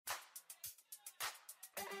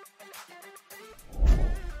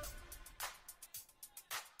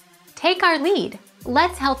Take our lead.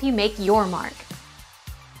 Let's help you make your mark.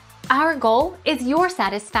 Our goal is your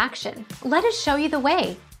satisfaction. Let us show you the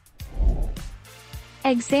way.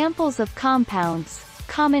 Examples of compounds.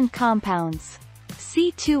 Common compounds.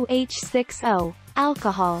 C2H6O,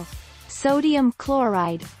 alcohol. Sodium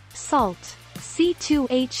chloride, salt.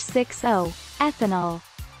 C2H6O, ethanol.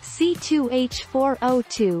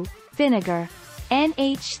 C2H4O2, vinegar.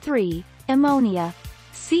 NH3, ammonia.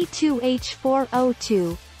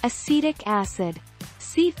 C2H4O2, acetic acid.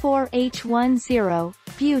 C4H10,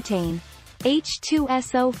 butane.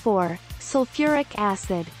 H2SO4, sulfuric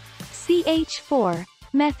acid. CH4,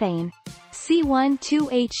 methane.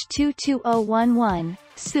 C12H22O11,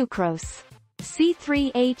 sucrose.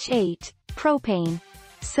 C3H8, propane.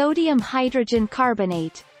 Sodium hydrogen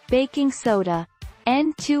carbonate, baking soda.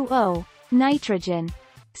 N2O, nitrogen.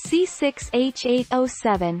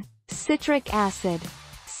 C6H8O7, citric acid.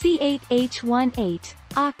 C8H18,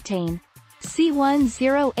 octane.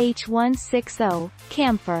 C10H160,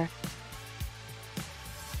 camphor.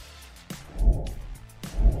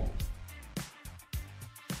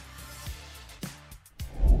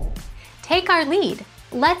 Take our lead.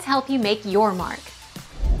 Let's help you make your mark.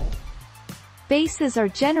 Bases are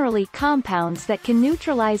generally compounds that can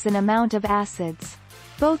neutralize an amount of acids.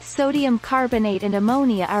 Both sodium carbonate and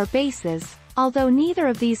ammonia are bases, although neither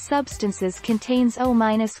of these substances contains O-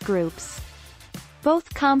 groups.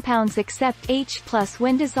 Both compounds accept H+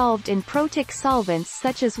 when dissolved in protic solvents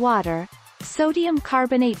such as water. Sodium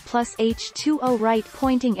carbonate plus H2O, right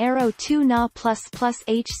pointing arrow to Na plus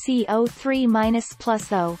HCO3 minus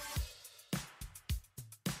plus O.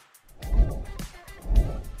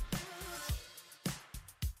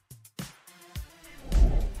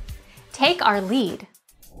 Take our lead.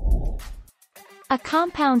 A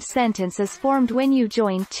compound sentence is formed when you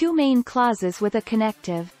join two main clauses with a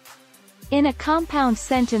connective. In a compound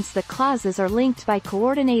sentence, the clauses are linked by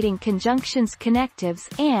coordinating conjunctions, connectives,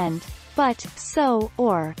 and, but, so,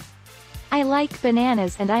 or. I like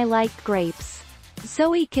bananas and I like grapes.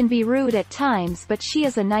 Zoe can be rude at times, but she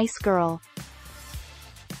is a nice girl.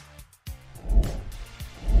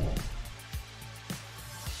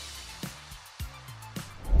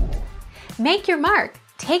 Make your mark.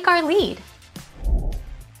 Take our lead.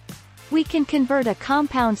 We can convert a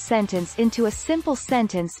compound sentence into a simple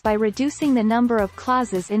sentence by reducing the number of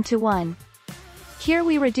clauses into one. Here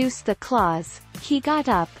we reduce the clause, he got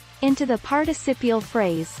up, into the participial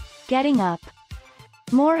phrase, getting up.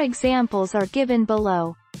 More examples are given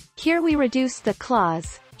below. Here we reduce the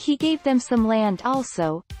clause, he gave them some land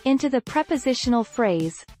also, into the prepositional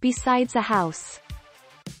phrase, besides a house.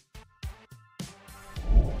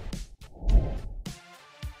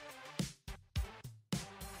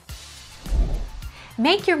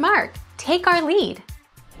 Make your mark. Take our lead.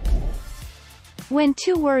 When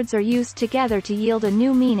two words are used together to yield a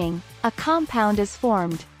new meaning, a compound is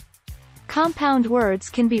formed. Compound words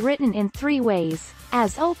can be written in three ways,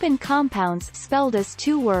 as open compounds spelled as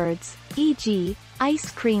two words, e.g., ice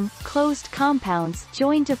cream, closed compounds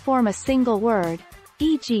joined to form a single word,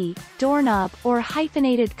 e.g., doorknob, or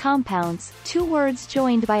hyphenated compounds, two words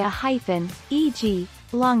joined by a hyphen, e.g.,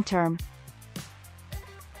 long-term.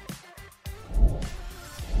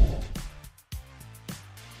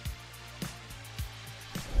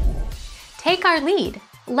 Take our lead.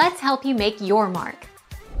 Let's help you make your mark.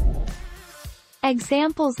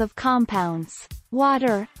 Examples of compounds.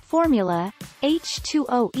 Water, formula,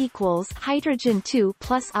 H2O equals hydrogen 2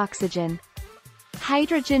 plus oxygen.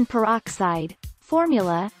 Hydrogen peroxide,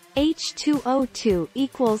 formula, H2O2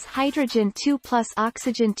 equals hydrogen 2 plus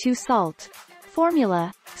oxygen 2 salt.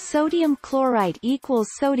 Formula, sodium chloride equals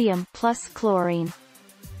sodium plus chlorine.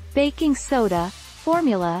 Baking soda,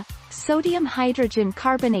 formula, sodium hydrogen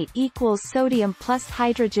carbonate equals sodium plus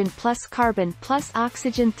hydrogen plus carbon plus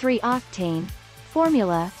oxygen 3 octane.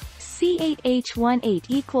 Formula, C8H18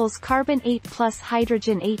 equals carbon 8 plus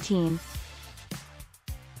hydrogen 18.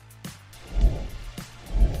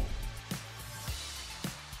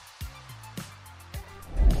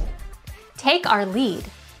 Take our lead.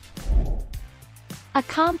 A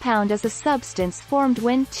compound is a substance formed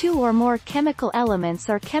when two or more chemical elements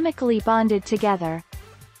are chemically bonded together.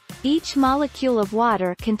 Each molecule of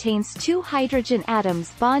water contains two hydrogen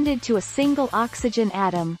atoms bonded to a single oxygen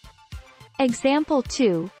atom. Example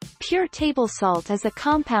 2. Pure table salt is a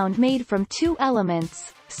compound made from two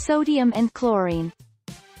elements, sodium and chlorine.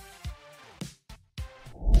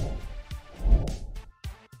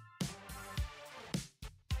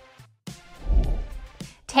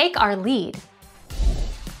 Take our lead.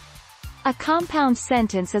 A compound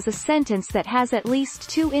sentence is a sentence that has at least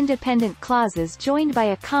two independent clauses joined by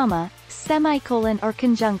a comma, semicolon or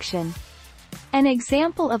conjunction. An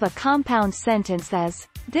example of a compound sentence is,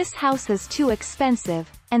 "This house is too expensive,"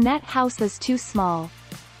 and "That house is too small."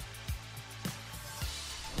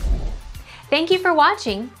 Thank you for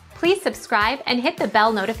watching. Please subscribe and hit the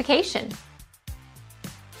bell notification.